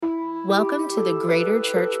Welcome to the Greater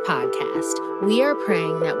Church Podcast. We are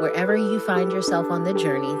praying that wherever you find yourself on the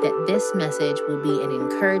journey, that this message will be an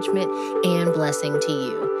encouragement and blessing to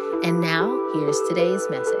you. And now, here's today's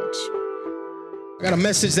message. I got a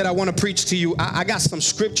message that I want to preach to you. I got some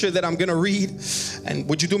scripture that I'm going to read. And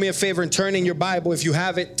would you do me a favor and turn in your Bible, if you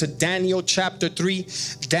have it, to Daniel chapter 3.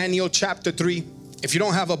 Daniel chapter 3. If you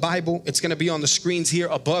don't have a Bible, it's going to be on the screens here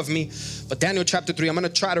above me. But Daniel chapter 3, I'm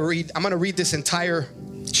going to read this entire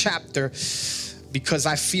chapter because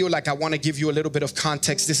I feel like I want to give you a little bit of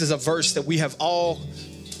context. This is a verse that we have all,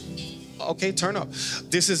 turn up.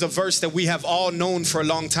 This is a verse that we have all known for a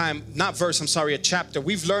long time. A chapter.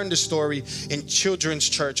 We've learned the story in children's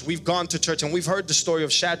church. We've gone to church and we've heard the story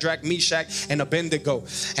of Shadrach, Meshach, and Abednego.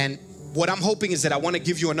 And what I'm hoping is that I want to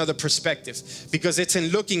give you another perspective, because it's in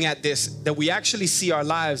looking at this that we actually see our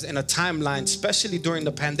lives in a timeline, especially during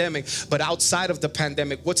the pandemic, but outside of the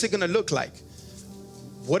pandemic. What's it going to look like?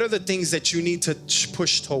 What are the things that you need to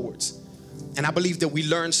push towards? And I believe that we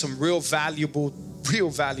learn some real valuable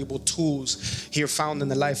tools here found in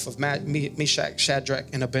the life of Meshach, Shadrach,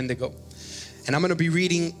 and Abednego. And I'm going to be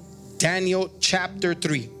reading Daniel chapter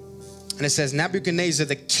 3. And it says, Nebuchadnezzar,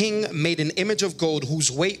 the king, made an image of gold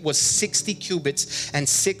whose weight was 60 cubits and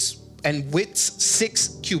width 6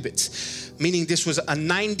 cubits, meaning this was a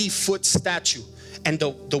 90-foot statue. And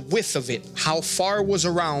the width of it, how far it was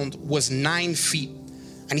around, was 9 feet.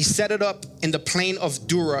 And he set it up in the plain of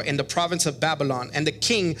Dura in the province of Babylon. And the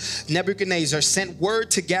king, Nebuchadnezzar, sent word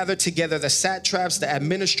to gather together the satraps, the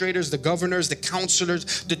administrators, the governors, the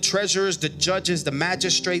counselors, the treasurers, the judges, the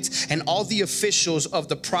magistrates, and all the officials of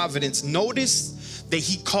the province. Notice that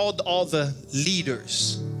he called all the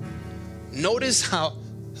leaders. Notice how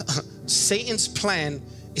Satan's plan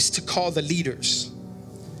is to call the leaders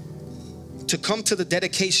to come to the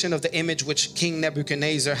dedication of the image which King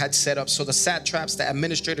Nebuchadnezzar had set up. So the satraps, the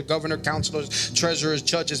administrator, governor, counselors, treasurers,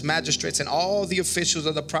 judges, magistrates, and all the officials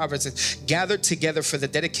of the provinces gathered together for the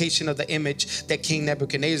dedication of the image that King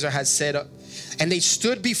Nebuchadnezzar had set up. And they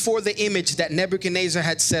stood before the image that Nebuchadnezzar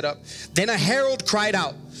had set up. Then a herald cried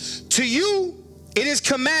out, "To you it is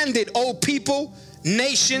commanded, O people,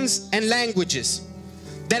 nations, and languages,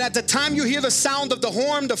 that at the time you hear the sound of the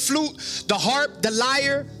horn, the flute, the harp, the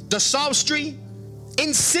lyre, the psaltery,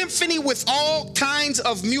 in symphony with all kinds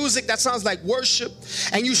of music," that sounds like worship,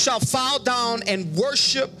 "and you shall fall down and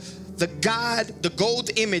worship the gold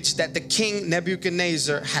image that the king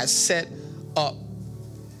Nebuchadnezzar has set up."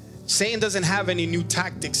 Satan doesn't have any new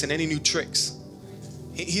tactics and any new tricks.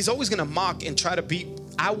 He's always going to mock and try to be,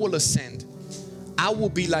 I will ascend. I will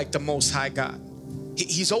be like the Most High God.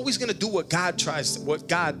 He's always going to do what God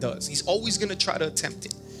does. He's always going to try to attempt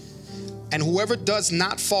it. And whoever does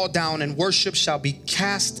not fall down and worship shall be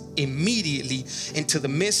cast immediately into the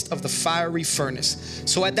midst of the fiery furnace.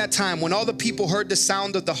 So at that time, when all the people heard the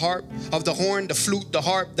sound of the harp, of the horn, the flute, the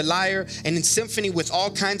harp, the lyre, and in symphony with all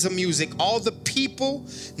kinds of music, all the people,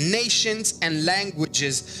 nations, and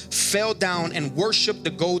languages fell down and worshiped the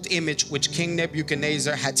gold image which King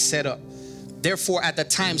Nebuchadnezzar had set up. Therefore, at the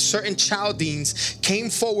time, certain Chaldeans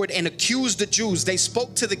came forward and accused the Jews. They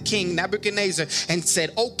spoke to the king, Nebuchadnezzar, and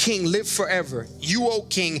said, "O king, live forever. You, O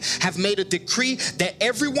king, have made a decree that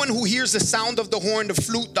everyone who hears the sound of the horn, the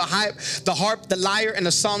flute, the harp, the lyre, and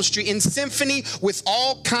the psaltery in symphony with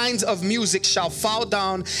all kinds of music shall fall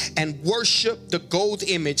down and worship the gold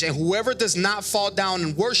image. And whoever does not fall down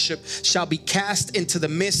and worship shall be cast into the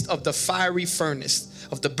midst of the fiery furnace,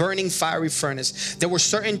 of the burning fiery furnace. There were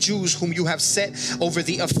certain Jews whom you have set over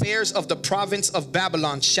the affairs of the province of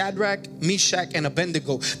Babylon, Shadrach, Meshach, and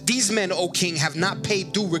Abednego. These men, O king, have not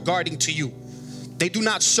paid due regarding to you. They do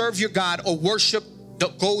not serve your God or worship the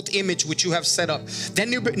gold image which you have set up." Then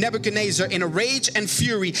Nebuchadnezzar, in a rage and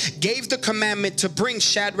fury, gave the commandment to bring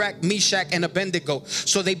Shadrach, Meshach, and Abednego.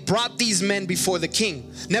 So they brought these men before the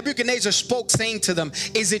king. Nebuchadnezzar spoke, saying to them,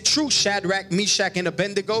 "Is it true, Shadrach, Meshach, and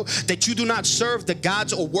Abednego, that you do not serve the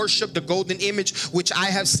gods or worship the golden image which I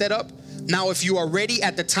have set up? Now, if you are ready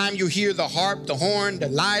at the time you hear the harp, the horn, the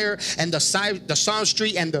lyre, and the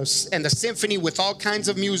psaltery, and the symphony with all kinds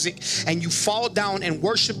of music, and you fall down and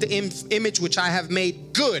worship the image which I have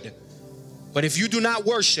made, good. But if you do not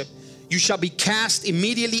worship, you shall be cast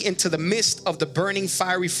immediately into the midst of the burning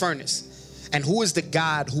fiery furnace. And who is the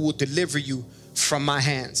God who will deliver you from my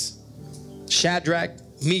hands?" Shadrach,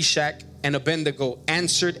 Meshach, and Abednego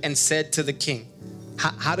answered and said to the king.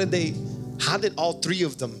 How did all three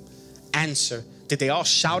of them answer? Did they all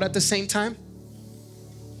shout at the same time?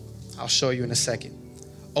 I'll show you in a second.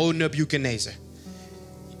 "O Nebuchadnezzar,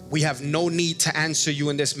 we have no need to answer you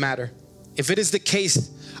in this matter. If it is the case,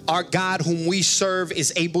 our God whom we serve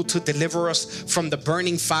is able to deliver us from the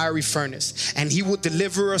burning fiery furnace, and he will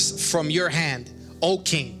deliver us from your hand, O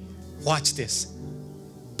King. Watch this.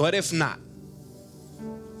 But if not,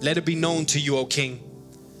 let it be known to you, O King,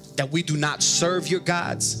 that we do not serve your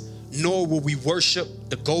gods, nor will we worship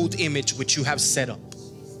the gold image which you have set up.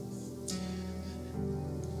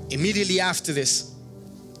 Immediately after this,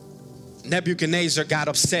 Nebuchadnezzar got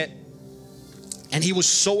upset, and he was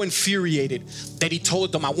so infuriated that he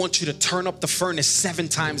told them, I want you to turn up the furnace 7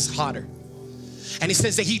 times hotter. And he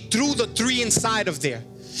says that he threw the 3 inside of there.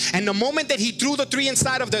 And the moment that he threw the 3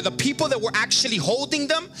 inside of there, the people that were actually holding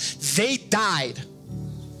them, they died.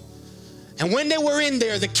 And when they were in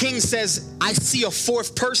there, the king says, I see a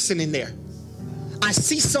 4th person in there. I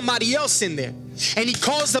see somebody else in there. And he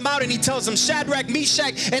calls them out and he tells them, Shadrach,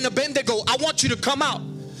 Meshach, and Abednego, I want you to come out.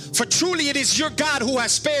 For truly it is your God who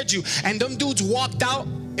has spared you. And them dudes walked out.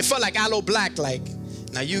 It felt like Aloe Black, like,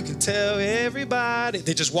 now you can tell everybody.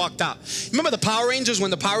 They just walked out. Remember the Power Rangers,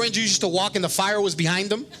 when the Power Rangers used to walk and the fire was behind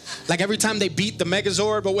them? Like every time they beat the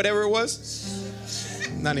Megazord or whatever it was?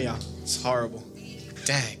 None of y'all. It's horrible.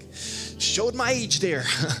 Dang. Showed my age there.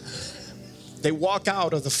 They walk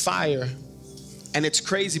out of the fire, and it's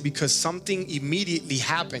crazy because something immediately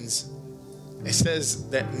happens. It says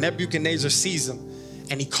that Nebuchadnezzar sees them,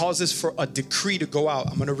 and he causes for a decree to go out.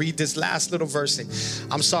 I'm going to read this last little verse.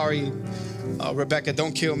 I'm sorry, Rebecca,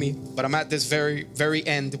 don't kill me, but I'm at this very, very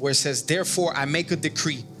end where it says, therefore I make a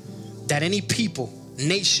decree that any people,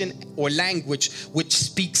 nation, or language which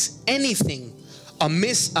speaks anything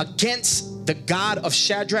amiss against the God of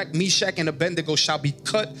Shadrach, Meshach, and Abednego shall be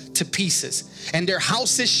cut to pieces, and their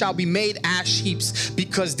houses shall be made ash heaps,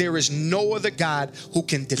 because there is no other God who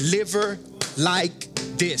can deliver like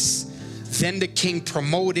this. Then the king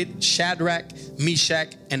promoted Shadrach,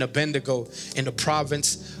 Meshach, and Abednego in the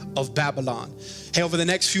province of Babylon. Hey, over the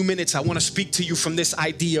next few minutes, I want to speak to you from this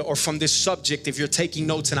idea or from this subject, if you're taking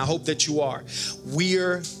notes, and I hope that you are.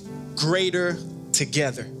 We're greater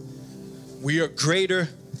together. We are greater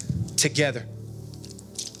together.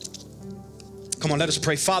 Come on, let us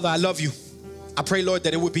pray. Father, I love you. I pray, Lord,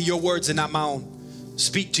 that it would be your words and not my own.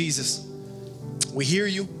 Speak, Jesus. We hear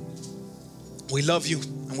you. We love you,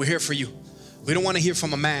 and we're here for you. We don't want to hear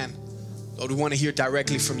from a man. Lord, we want to hear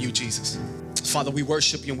directly from you, Jesus. Father, we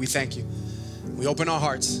worship you and we thank you. We open our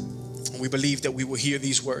hearts and we believe that we will hear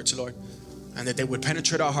these words, Lord, and that they would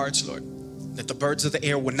penetrate our hearts, Lord. That the birds of the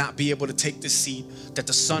air would not be able to take this seed, that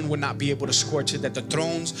the sun would not be able to scorch it, that the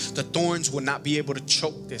thorns would not be able to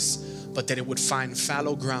choke this, but that it would find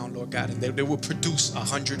fallow ground, Lord God, and that it would produce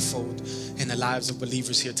 100-fold in the lives of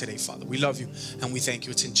believers here today, Father. We love you and we thank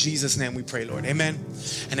you. It's in Jesus' name we pray, Lord. Amen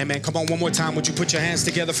and amen. Come on, one more time. Would you put your hands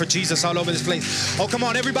together for Jesus all over this place? Oh, come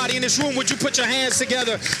on, everybody in this room, would you put your hands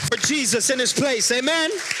together for Jesus in this place?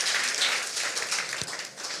 Amen.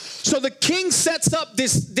 So the king sets up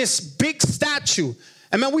this big statue.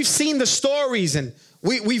 And man, we've seen the stories and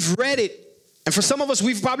we've read it. And for some of us,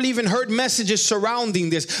 we've probably even heard messages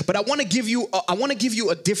surrounding this. But I want to give you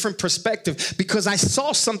a different perspective, because I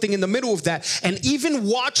saw something in the middle of that. And even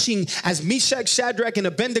watching as Meshach, Shadrach, and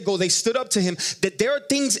Abednego, they stood up to him, that there are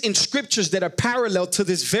things in scriptures that are parallel to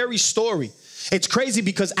this very story. It's crazy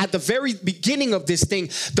because at the very beginning of this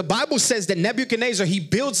thing, the Bible says that Nebuchadnezzar, he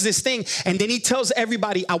builds this thing, and then he tells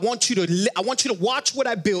everybody, I want you to watch what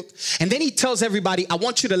I built. And then he tells everybody, I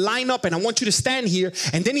want you to line up and I want you to stand here.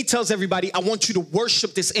 And then he tells everybody, I want you to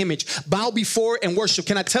worship this image, bow before and worship.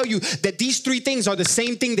 Can I tell you that these 3 things are the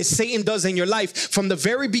same thing that Satan does in your life from the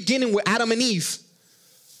very beginning with Adam and Eve,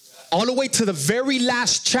 all the way to the very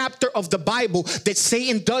last chapter of the Bible, that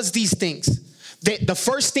Satan does these things. The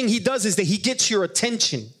first thing he does is that he gets your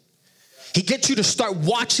attention. He gets you to start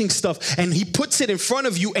watching stuff, and he puts it in front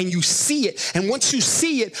of you and you see it. And once you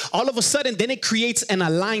see it, all of a sudden, then it creates an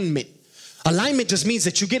alignment. Alignment just means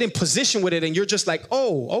that you get in position with it and you're just like,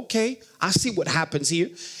 oh, okay, I see what happens here.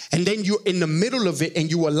 And then you're in the middle of it and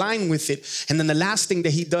you align with it. And then the last thing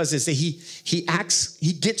that he does is that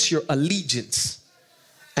he gets your allegiance.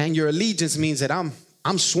 And your allegiance means that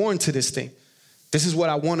I'm sworn to this thing. This is what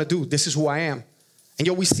I want to do. This is who I am.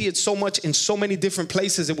 And we see it so much in so many different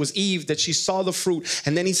places. It was Eve that she saw the fruit.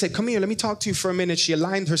 And then he said, come here, let me talk to you for a minute. She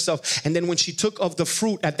aligned herself. And then when she took of the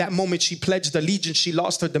fruit, at that moment, she pledged allegiance. She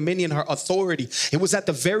lost her dominion, her authority. It was at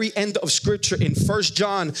the very end of scripture in 1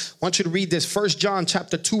 John. I want you to read this. 1 John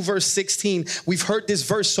chapter 2, verse 16. We've heard this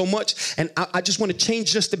verse so much. And I just want to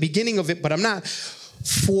change just the beginning of it, but I'm not.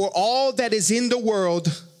 For all that is in the world,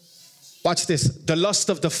 watch this, the lust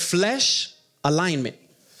of the flesh, alignment.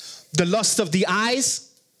 The lust of the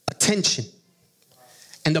eyes, attention.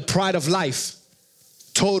 And the pride of life,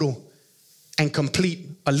 total and complete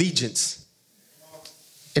allegiance.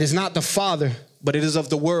 It is not the Father, but it is of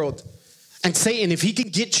the world. And Satan, if he can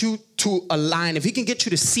get you to align, if he can get you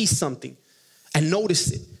to see something and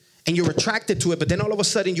notice it, and you're attracted to it, but then all of a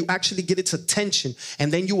sudden you actually get its attention,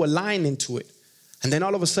 and then you align into it. And then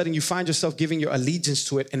all of a sudden you find yourself giving your allegiance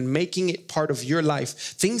to it and making it part of your life.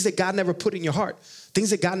 Things that God never put in your heart.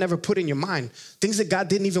 Things that God never put in your mind. Things that God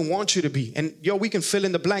didn't even want you to be. And we can fill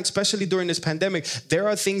in the blank, especially during this pandemic. There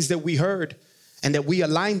are things that we heard and that we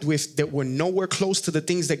aligned with that were nowhere close to the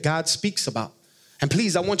things that God speaks about. And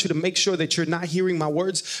please, I want you to make sure that you're not hearing my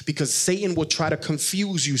words, because Satan will try to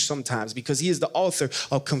confuse you sometimes, because he is the author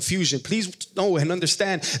of confusion. Please know and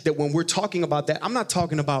understand that when we're talking about that, I'm not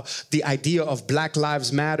talking about the idea of Black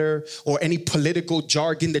Lives Matter or any political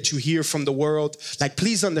jargon that you hear from the world. Like,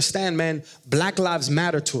 please understand, man, Black lives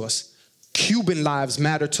matter to us. Cuban lives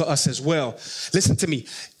matter to us as well. Listen to me.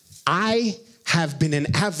 I have been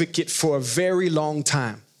an advocate for a very long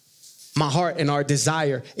time. My heart and our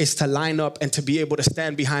desire is to line up and to be able to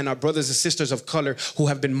stand behind our brothers and sisters of color who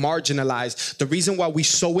have been marginalized. The reason why we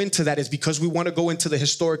so into that is because we want to go into the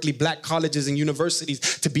historically Black colleges and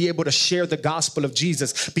universities to be able to share the gospel of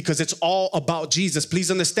Jesus, because it's all about Jesus.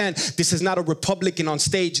 Please understand, this is not a Republican on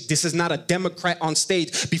stage. This is not a Democrat on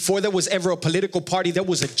stage. Before there was ever a political party, there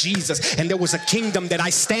was a Jesus, and there was a kingdom that I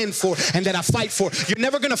stand for and that I fight for. You're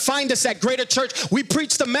never going to find us at Greater Church. We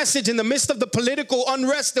preached the message in the midst of the political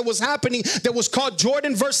unrest that was happening, that was called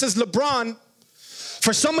Jordan versus LeBron.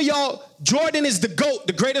 For some of y'all, Jordan is the GOAT,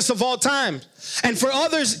 the greatest of all time. And for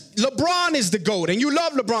others, LeBron is the GOAT, and you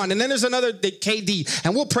love LeBron. And then there's another, KD,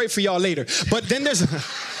 and we'll pray for y'all later. But then there's,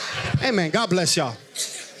 hey man, God bless y'all.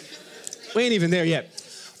 We ain't even there yet.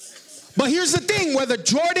 But here's the thing, whether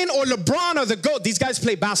Jordan or LeBron are the GOAT, these guys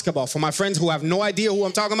play basketball. For my friends who have no idea who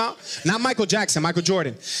I'm talking about, not Michael Jackson, Michael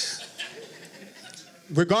Jordan.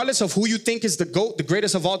 Regardless of who you think is the GOAT, the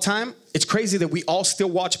greatest of all time, it's crazy that we all still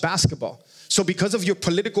watch basketball. So because of your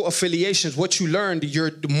political affiliations, what you learned,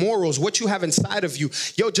 your morals, what you have inside of you,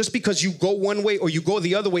 just because you go one way or you go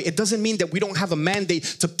the other way, it doesn't mean that we don't have a mandate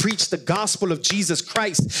to preach the gospel of Jesus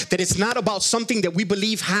Christ. That it's not about something that we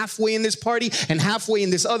believe halfway in this party and halfway in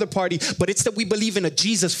this other party, but it's that we believe in a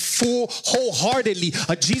Jesus wholeheartedly,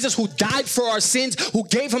 a Jesus who died for our sins, who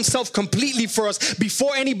gave himself completely for us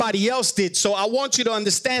before anybody else did. So I want you to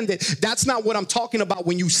understand that that's not what I'm talking about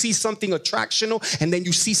when you see something attractional and then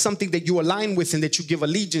you see something that you align with and that you give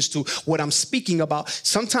allegiance to. What I'm speaking about,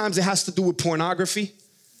 sometimes it has to do with pornography.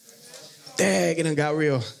 Dang, it done got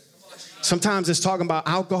real. Sometimes it's talking about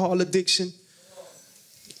alcohol addiction.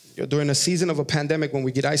 During a season of a pandemic when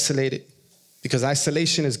we get isolated, because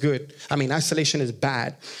isolation is good. I mean, isolation is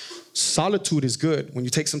bad. Solitude is good. When you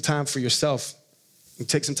take some time for yourself, you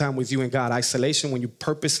take some time with you and God. Isolation, when you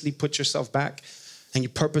purposely put yourself back and you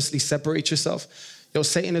purposely separate yourself,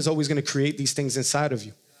 Satan is always going to create these things inside of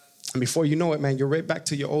you. And before you know it, man, you're right back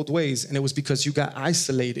to your old ways. And it was because you got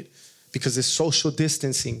isolated, because it's social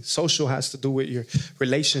distancing. Social has to do with your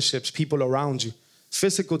relationships, people around you.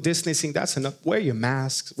 Physical distancing, that's enough. Wear your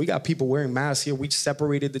masks. We got people wearing masks here. We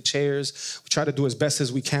separated the chairs. We try to do as best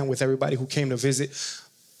as we can with everybody who came to visit.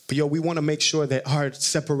 But we want to make sure that our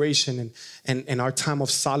separation and our time of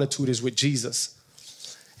solitude is with Jesus.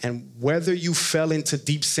 And whether you fell into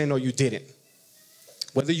deep sin or you didn't,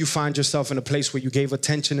 whether you find yourself in a place where you gave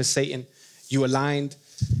attention to Satan, you aligned,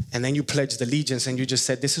 and then you pledged allegiance and you just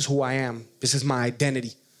said, this is who I am. This is my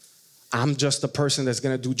identity. I'm just a person that's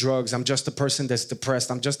going to do drugs. I'm just a person that's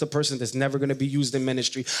depressed. I'm just a person that's never going to be used in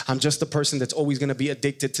ministry. I'm just a person that's always going to be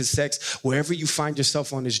addicted to sex. Wherever you find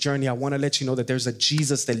yourself on this journey, I want to let you know that there's a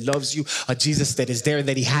Jesus that loves you, a Jesus that is there,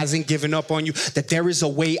 that he hasn't given up on you, that there is a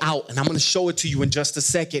way out. And I'm going to show it to you in just a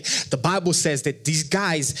second. The Bible says that these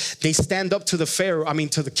guys, they stand up to the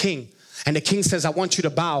to the king. And the king says, I want you to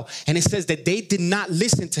bow. And it says that they did not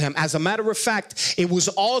listen to him. As a matter of fact, it was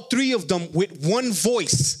all three of them with one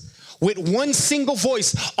voice. With one single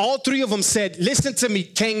voice, all three of them said, listen to me,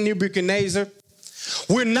 King Nebuchadnezzar.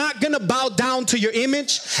 We're not going to bow down to your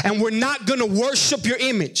image, and we're not going to worship your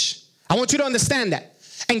image. I want you to understand that.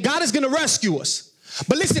 And God is going to rescue us.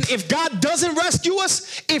 But listen, if God doesn't rescue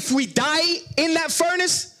us, if we die in that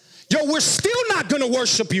furnace, we're still not going to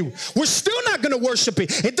worship you. We're still not going to worship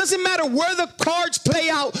it. It doesn't matter where the cards play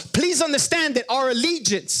out. Please understand that our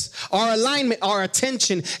allegiance, our alignment, our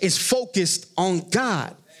attention is focused on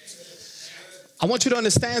God. I want you to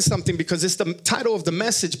understand something, because it's the title of the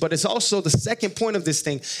message, but it's also the second point of this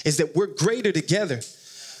thing, is that we're greater together.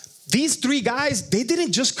 These three guys, they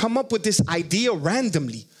didn't just come up with this idea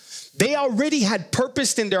randomly. They already had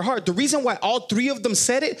purpose in their heart. The reason why all three of them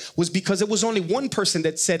said it was because it was only one person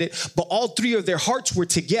that said it, but all three of their hearts were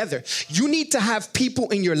together. You need to have people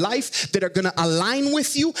in your life that are going to align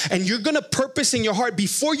with you, and you're going to purpose in your heart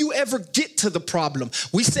before you ever get to the problem.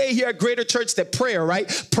 We say here at Greater Church that prayer, right?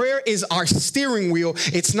 Prayer is our steering wheel.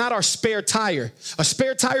 It's not our spare tire. A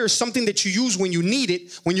spare tire is something that you use when you need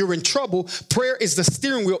it, when you're in trouble. Prayer is the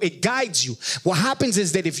steering wheel. It guides you. What happens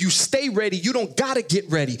is that if you stay ready, you don't got to get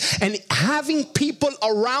ready. And having people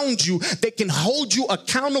around you that can hold you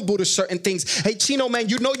accountable to certain things. Hey, Chino, man,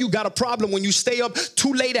 you know you got a problem when you stay up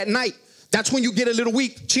too late at night. That's when you get a little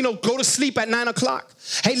weak. Chino, go to sleep at 9 o'clock.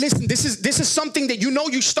 Hey, listen, this is something that you know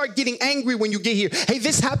you start getting angry when you get here. Hey,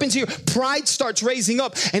 this happens here. Pride starts raising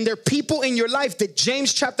up. And there are people in your life that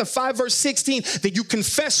James chapter 5 verse 16, that you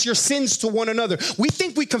confess your sins to one another. We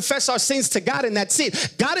think we confess our sins to God and that's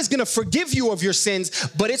it. God is going to forgive you of your sins,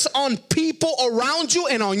 but it's on people around you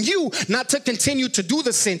and on you not to continue to do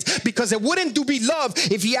the sins, because it wouldn't be love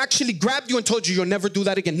if he actually grabbed you and told you you'll never do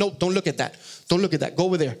that again. No, don't look at that. Don't look at that. Go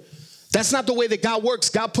over there. That's not the way that God works.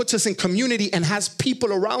 God puts us in community and has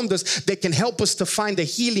people around us that can help us to find the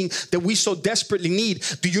healing that we so desperately need.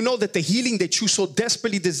 Do you know that the healing that you so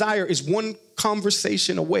desperately desire is one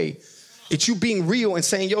conversation away? It's you being real and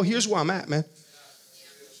saying, yo, here's where I'm at, man.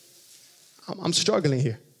 I'm struggling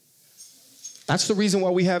here. That's the reason why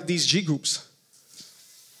we have these G groups.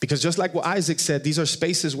 Because just like what Isaac said, these are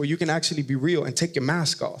spaces where you can actually be real and take your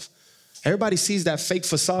mask off. Everybody sees that fake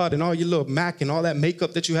facade and all your little Mac and all that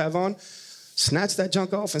makeup that you have on. Snatch that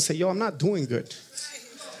junk off and say, yo, I'm not doing good.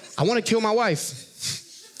 I want to kill my wife.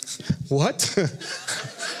 What?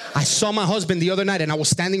 I saw my husband the other night and I was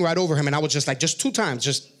standing right over him and I was just like, just 2 times,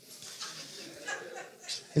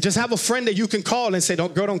 and just have a friend that you can call and say,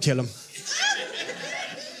 don't kill him.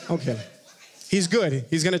 Don't kill him. He's good.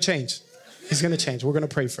 He's going to change. He's going to change. We're going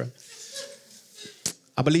to pray for him.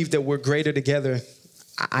 I believe that we're greater together.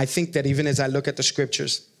 I think that even as I look at the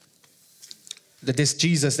scriptures, that this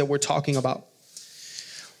Jesus that we're talking about,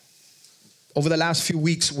 over the last few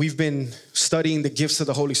weeks, we've been studying the gifts of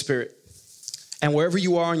the Holy Spirit. And wherever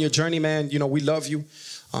you are on your journey, man, you know, we love you.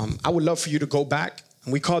 I would love for you to go back.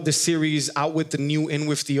 And we call this series Out with the New, In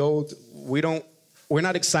with the Old. We're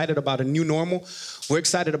not excited about a new normal. We're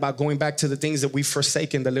excited about going back to the things that we've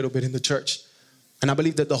forsaken a little bit in the church. And I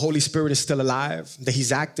believe that the Holy Spirit is still alive, that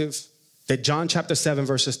he's active. That John chapter 7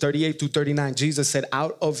 verses 38 through 39, Jesus said,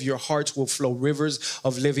 out of your hearts will flow rivers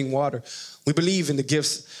of living water. We believe in the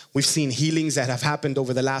gifts. We've seen healings that have happened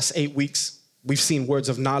over the last 8 weeks. We've seen words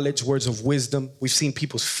of knowledge, words of wisdom. We've seen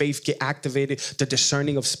people's faith get activated, the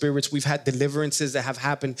discerning of spirits. We've had deliverances that have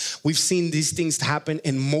happened. We've seen these things happen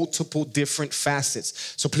in multiple different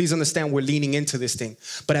facets. So please understand, we're leaning into this thing.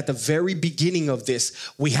 But at the very beginning of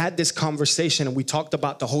this, we had this conversation and we talked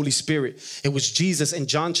about the Holy Spirit. It was Jesus in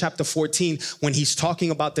John chapter 14, when he's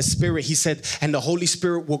talking about the Spirit, he said, and the Holy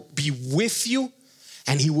Spirit will be with you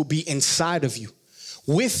and he will be inside of you.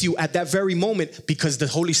 With you at that very moment, because the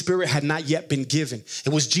Holy Spirit had not yet been given. It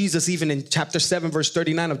was Jesus even in chapter 7 verse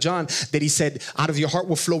 39 of John that he said, out of your heart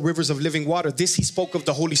will flow rivers of living water. This he spoke of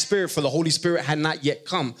the Holy Spirit, for the Holy Spirit had not yet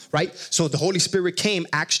come, right? So the Holy Spirit came,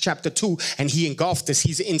 Acts chapter 2, and he engulfed us.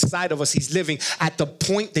 He's inside of us. He's living. At the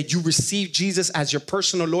point that you receive Jesus as your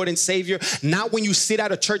personal Lord and Savior, not when you sit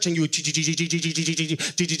at a church and you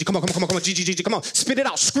come on, spit it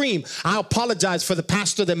out, scream. I apologize for the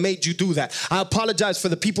pastor that made you do that. I apologize for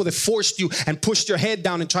the people that forced you and pushed your head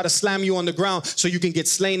down and try to slam you on the ground so you can get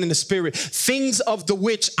slain in the Spirit. Things of the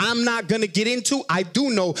which I'm not going to get into. I do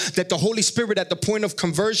know that the Holy Spirit at the point of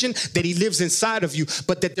conversion, that he lives inside of you,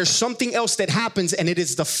 but that there's something else that happens, and it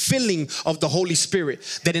is the filling of the Holy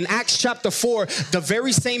Spirit. That in Acts chapter 4, the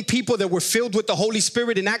very same people that were filled with the Holy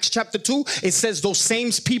Spirit in Acts chapter 2, it says those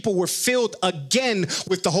same people were filled again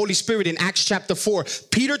with the Holy Spirit in Acts chapter 4.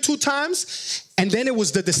 Peter 2 times, and then it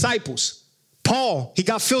was the disciples. Paul, he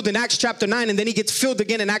got filled in Acts chapter 9, and then he gets filled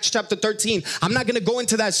again in Acts chapter 13. I'm not going to go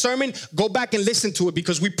into that sermon. Go back and listen to it,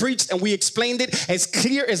 because we preached and we explained it as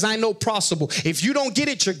clear as I know possible. If you don't get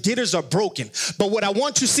it, your getters are broken. But what I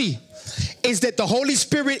want to see is that the Holy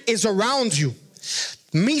Spirit is around you.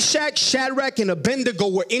 Meshach, Shadrach, and Abednego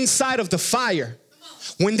were inside of the fire.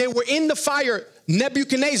 When they were in the fire,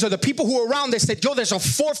 Nebuchadnezzar, the people who were around, they said, yo, there's a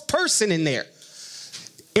 4th person in there.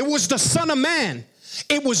 It was the Son of Man.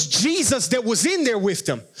 It was Jesus that was in there with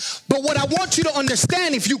them. But what I want you to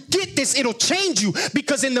understand, if you get this, it'll change you.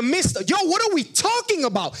 Because in the midst of, what are we talking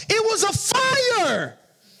about? It was a fire.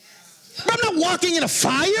 I'm not walking in a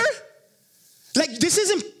fire. Like, this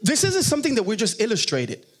isn't something that we just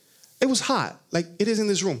illustrated. It was hot, like it is in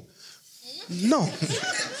this room. No.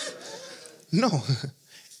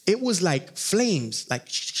 it was like flames, like,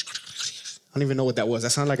 I don't even know what that was. That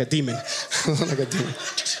sounded like a demon.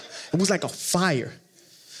 It was like a fire.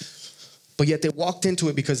 But yet they walked into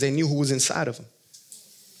it because they knew who was inside of them.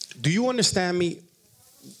 Do you understand me?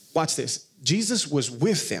 Watch this. Jesus was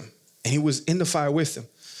with them, and he was in the fire with them.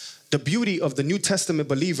 The beauty of the New Testament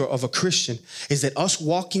believer, of a Christian, is that us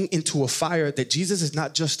walking into a fire, that Jesus is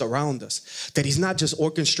not just around us, that he's not just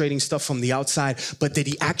orchestrating stuff from the outside, but that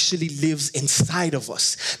he actually lives inside of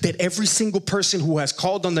us. That every single person who has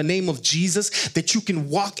called on the name of Jesus, that you can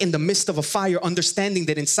walk in the midst of a fire, understanding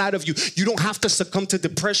that inside of you, you don't have to succumb to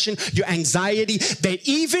depression, your anxiety, that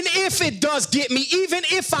even if it does get me, even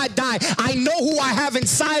if I die, I know who I have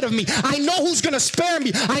inside of me. I know who's going to spare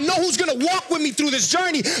me. I know who's going to walk with me through this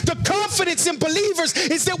journey. The confidence in believers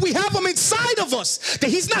is that we have him inside of us,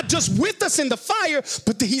 that he's not just with us in the fire,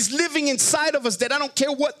 but that he's living inside of us, that I don't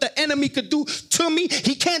care what the enemy could do to me,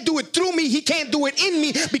 he can't do it through me, he can't do it in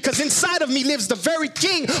me, because inside of me lives the very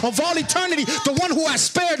King of all eternity, the one who has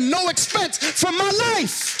spared no expense from my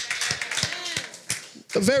life.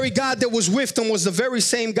 The very God that was with them was the very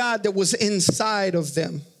same God that was inside of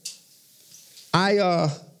them.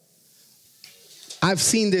 I've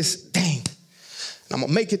seen this, dang, I'm going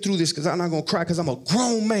to make it through this because I'm not going to cry because I'm a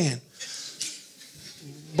grown man.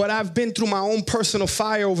 But I've been through my own personal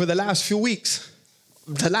fire over the last few weeks,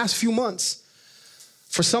 the last few months.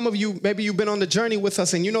 For some of you, maybe you've been on the journey with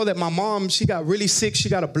us and you know that my mom, she got really sick. She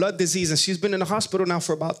got a blood disease and she's been in the hospital now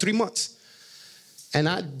for about 3 months. And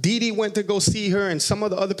Dee Dee went to go see her, and some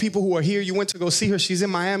of the other people who are here, you went to go see her. She's in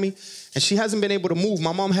Miami and she hasn't been able to move.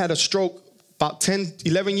 My mom had a stroke about 10,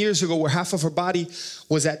 11 years ago where half of her body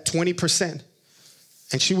was at 20%.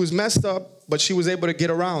 And she was messed up, but she was able to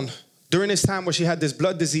get around. During this time where she had this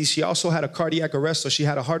blood disease, she also had a cardiac arrest, so she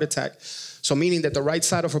had a heart attack. So meaning that the right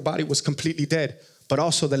side of her body was completely dead, but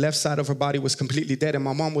also the left side of her body was completely dead. And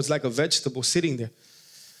my mom was like a vegetable sitting there.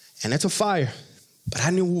 And it's a fire, but I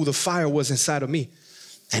knew who the fire was inside of me.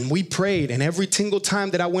 And we prayed, and every single time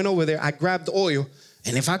that I went over there, I grabbed oil.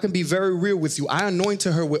 And if I can be very real with you, I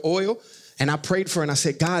anointed her with oil, and I prayed for her, and I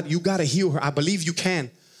said, God, you got to heal her. I believe you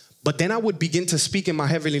can. But then I would begin to speak in my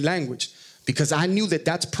heavenly language because I knew that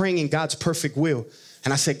that's praying in God's perfect will.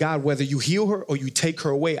 And I said, God, whether you heal her or you take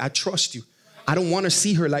her away, I trust you. I don't want to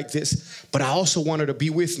see her like this, but I also want her to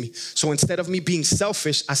be with me. So instead of me being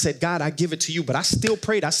selfish, I said, God, I give it to you. But I still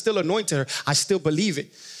prayed. I still anointed her. I still believe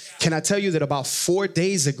it. Can I tell you that about 4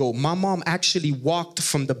 days ago, my mom actually walked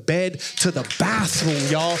from the bed to the bathroom,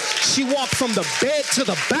 y'all. She walked from the bed to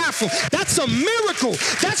the bathroom. That's a miracle.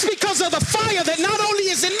 That's because of the fire that not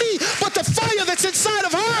only is in me, but the fire that's inside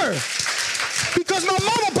of her. Because my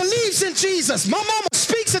mama believes in Jesus. My mama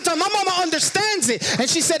speaks it to her. My mama understands it. And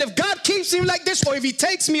she said, if God keeps me like this or if he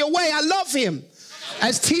takes me away, I love him.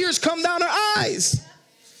 As tears come down her eyes.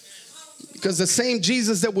 Because the same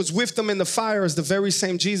Jesus that was with them in the fire is the very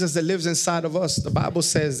same Jesus that lives inside of us. The Bible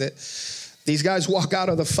says that these guys walk out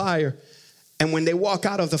of the fire. And when they walk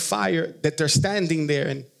out of the fire, that they're standing there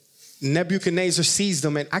and Nebuchadnezzar sees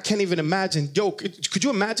them. And I can't even imagine. Yo, could you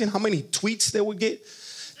imagine how many tweets they would get?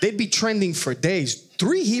 They'd be trending for days.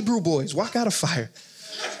 3 Hebrew boys walk out of fire.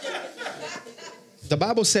 The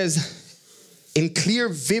Bible says in clear,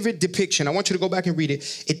 vivid depiction, I want you to go back and read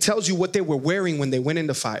it. It tells you what they were wearing when they went in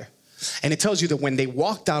the fire. And it tells you that when they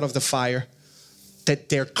walked out of the fire, that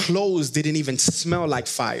their clothes didn't even smell like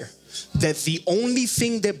fire. That the only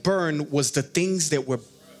thing that burned was the things that were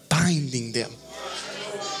binding them.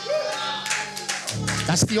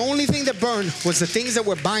 That's the only thing that burned was the things that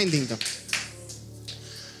were binding them.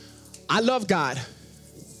 I love God.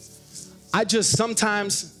 I just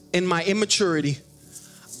sometimes in my immaturity,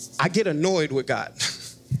 I get annoyed with God.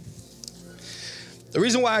 The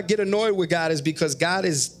reason why I get annoyed with God is because God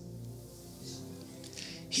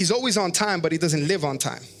He's always on time, but he doesn't live on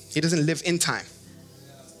time. He doesn't live in time,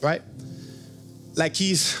 right? Like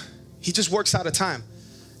he just works out of time.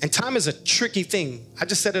 And time is a tricky thing. I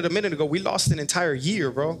just said it a minute ago. We lost an entire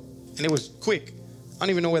year, bro. And it was quick. I don't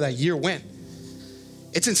even know where that year went.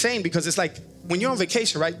 It's insane because it's like when you're on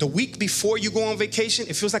vacation, right? The week before you go on vacation,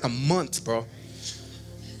 it feels like a month, bro.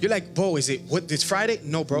 You're like, bro, it's Friday?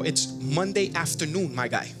 No, bro, it's Monday afternoon, my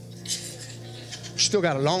guy. Still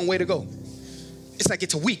got a long way to go. It's like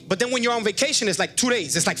it's a week. But then when you're on vacation, it's like 2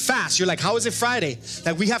 days. It's like fast. You're like, how is it Friday?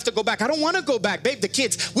 Like we have to go back. I don't want to go back, babe. The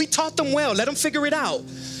kids, we taught them well. Let them figure it out.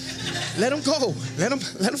 Let them go. Let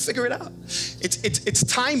them figure it out. It's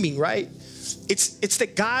timing, right? It's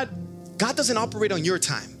that God doesn't operate on your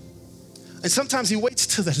time. And sometimes he waits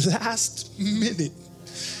to the last minute.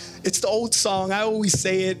 It's the old song. I always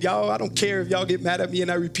say it. Y'all, I don't care if y'all get mad at me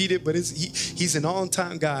and I repeat it, but he's an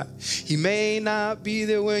on-time God. He may not be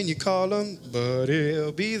there when you call him, but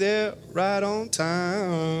he'll be there right on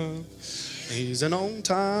time. He's an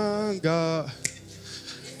on-time God.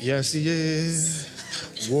 Yes, he is.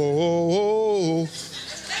 Whoa.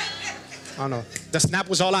 I don't know. The snap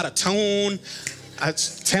was all out of tune.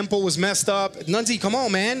 Tempo was messed up. Nunzi, come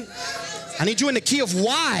on, man. I need you in the key of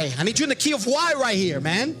Y. I need you in the key of Y right here,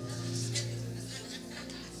 man.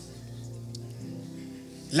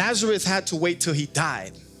 Lazarus had to wait till he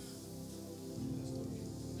died.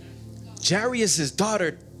 Jairus'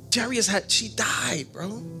 daughter, she died,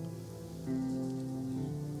 bro.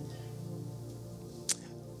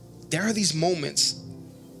 There are these moments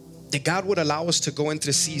that God would allow us to go into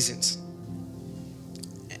the seasons.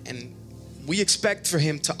 And we expect for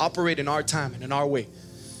him to operate in our time and in our way.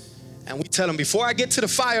 And we tell him, before I get to the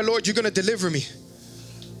fire, Lord, you're going to deliver me.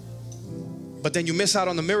 But then you miss out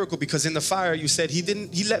on the miracle because in the fire you said he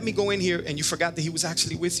let me go in here, and you forgot that he was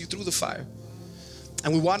actually with you through the fire.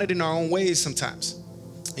 And we want it in our own ways sometimes.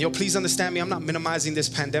 And please understand me, I'm not minimizing this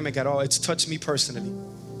pandemic at all. It's touched me personally.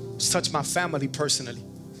 It's touched my family personally.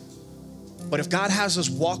 But if God has us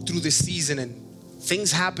walk through this season and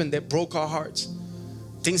things happen that broke our hearts,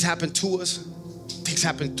 things happen to us, things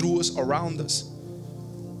happen through us, around us,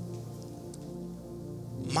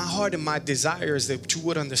 my heart and my desire is that you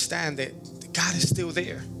would understand that God is still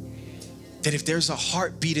there. That if there's a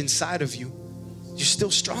heartbeat inside of you, you're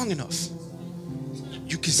still strong enough.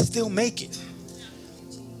 You can still make it.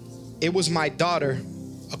 It was my daughter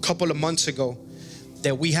a couple of months ago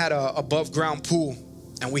that we had a above ground pool,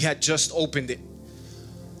 and we had just opened it.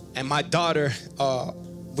 And my daughter,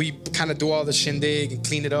 we kind of do all the shindig and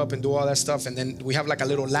clean it up and do all that stuff. And then we have like a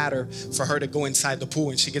little ladder for her to go inside the pool,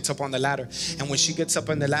 and she gets up on the ladder. And when she gets up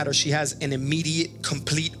on the ladder, she has an immediate,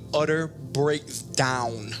 complete, utter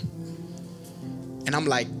breakdown. And I'm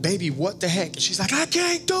like, baby, what the heck? And she's like, I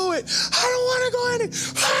can't do it. I don't want to go in it.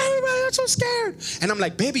 I'm so scared. And I'm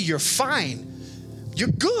like, baby, you're fine. You're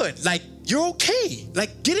good. Like, you're okay.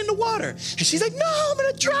 Like, get in the water. And she's like, no, I'm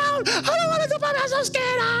going to drown. I don't want to do it. I'm so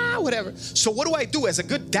scared. Whatever. So what do I do as a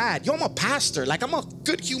good dad? I'm a pastor. Like, I'm a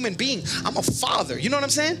good human being. I'm a father. You know what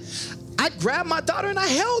I'm saying? I grabbed my daughter and I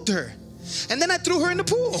held her. And then I threw her in the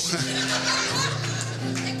pool.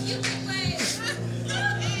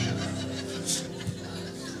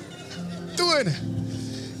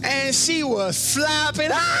 And she was flapping.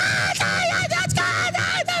 That's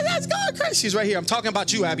going crazy. She's right here. I'm talking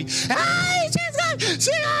about you, Abby.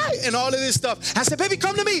 And all of this stuff. I said, baby,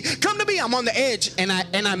 come to me. Come to me. I'm on the edge. And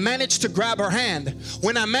I managed to grab her hand.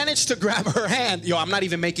 When I managed to grab her hand, I'm not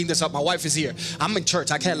even making this up. My wife is here. I'm in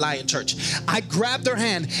church. I can't lie in church. I grabbed her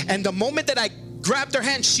hand. And the moment that I grabbed her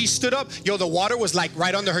hand, she stood up. The water was like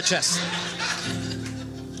right under her chest.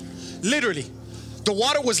 Literally. The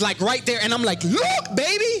water was like right there, and I'm like, look,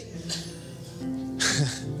 baby.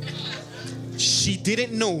 She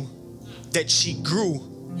didn't know that she grew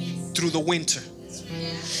through the winter.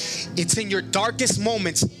 It's in your darkest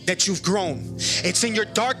moments that you've grown. It's in your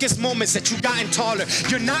darkest moments that you've gotten taller.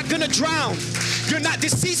 You're not gonna drown.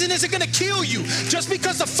 This season isn't gonna kill you. Just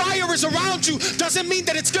because the fire is around you doesn't mean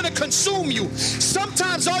that it's gonna consume you.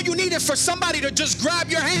 Sometimes all you need is for somebody to just grab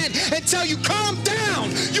your hand and tell you, calm down.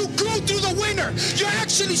 You grew through the winter. You're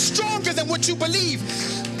actually stronger than what you believe.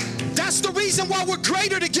 That's the reason why we're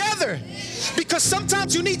greater together. Because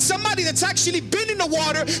sometimes you need somebody that's actually been in the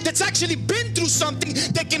water, that's actually been through something,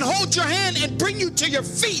 that can hold your hand and bring you to your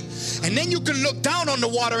feet. And then you can look down on the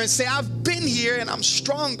water and say, I've been here and I'm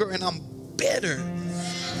stronger and I'm better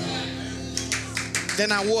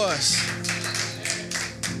than I was.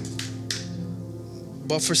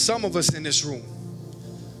 But for some of us in this room,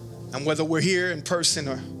 and whether we're here in person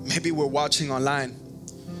or maybe we're watching online,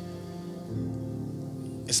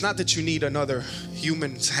 it's not that you need another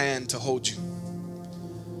human's hand to hold you.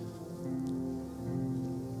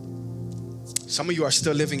 Some of you are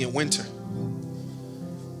still living in winter,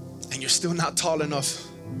 and you're still not tall enough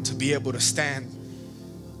to be able to stand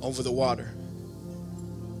over the water.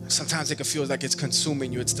 Sometimes it can feel like it's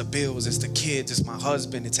consuming you. It's the bills, it's the kids, it's my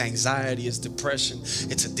husband, it's anxiety, it's depression,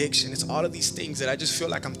 it's addiction. It's all of these things that I just feel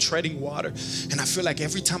like I'm treading water. And I feel like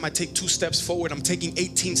every time I take 2 steps forward, I'm taking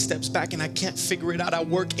 18 steps back, and I can't figure it out. I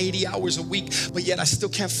work 80 hours a week, but yet I still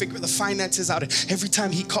can't figure the finances out. Every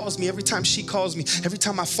time he calls me, every time she calls me, every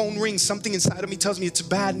time my phone rings, something inside of me tells me it's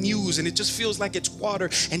bad news, and it just feels like it's water.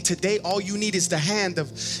 And today, all you need is the hand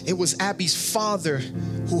of, it was Abby's father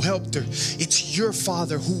who helped her. It's your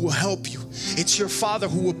father who will help you. It's your Father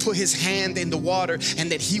who will put his hand in the water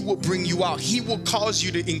and that he will bring you out. He will cause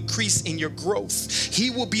you to increase in your growth. He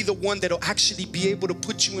will be the one that will actually be able to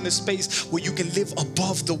put you in a space where you can live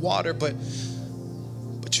above the water, but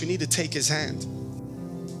you need to take his hand.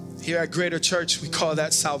 Here at Greater Church, we call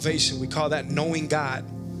that salvation. We call that knowing God.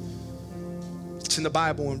 It's in the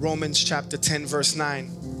Bible in Romans chapter 10, verse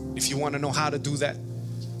 9. If you want to know how to do that,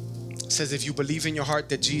 it says, if you believe in your heart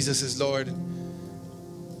that Jesus is Lord,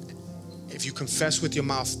 if you confess with your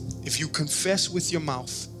mouth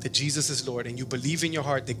that Jesus is Lord, and you believe in your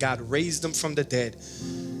heart that God raised him from the dead,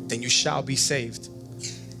 then you shall be saved.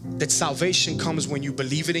 That salvation comes when you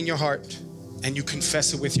believe it in your heart and you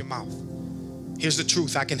confess it with your mouth. Here's the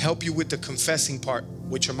truth. I can help you with the confessing part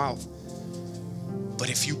with your mouth. But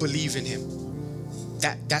if you believe in him,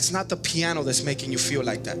 that's not the piano that's making you feel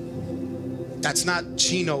like that. That's not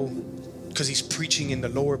Gino because he's preaching in the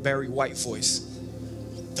lower Barry White voice.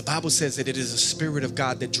 The Bible says that it is the Spirit of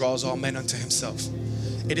God that draws all men unto himself.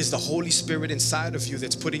 It is the Holy Spirit inside of you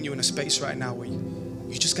that's putting you in a space right now where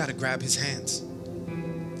you just got to grab his hands.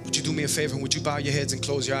 Would you do me a favor? Would you bow your heads and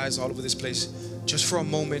close your eyes all over this place? Just for a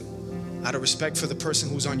moment, out of respect for the person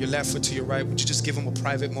who's on your left or to your right, would you just give them a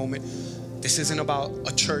private moment? This isn't about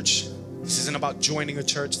a church. This isn't about joining a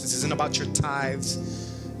church. This isn't about your tithes.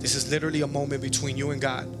 This is literally a moment between you and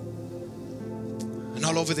God. And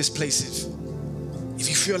all over this place, if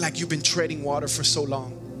you feel like you've been treading water for so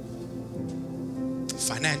long,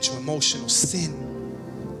 financial, emotional, sin,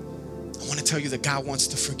 I want to tell you that God wants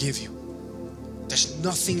to forgive you. There's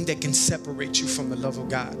nothing that can separate you from the love of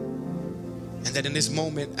God. And that in this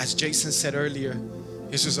moment, as Jason said earlier,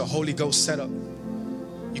 this was a Holy Ghost setup.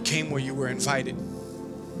 You came where you were invited,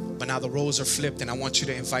 but now the roles are flipped, and I want you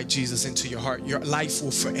to invite Jesus into your heart. Your life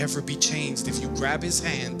will forever be changed if you grab his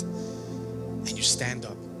hand and you stand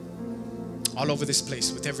up. All over this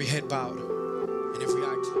place with every head bowed and every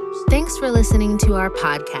eye closed. Thanks for listening to our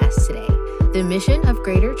podcast today. The mission of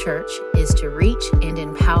Greater Church is to reach and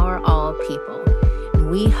empower all people.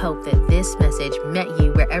 And we hope that this message met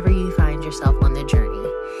you wherever you find yourself on the journey.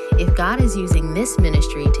 If God is using this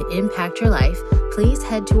ministry to impact your life, please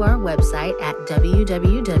head to our website at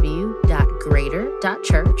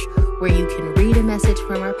www.greater.church, where you can read a message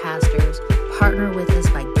from our pastors, partner with us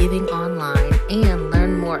by giving online, and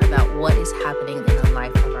learn more about what is happening in the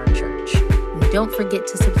life of our church. And don't forget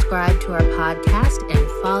to subscribe to our podcast and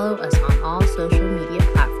follow us on all social media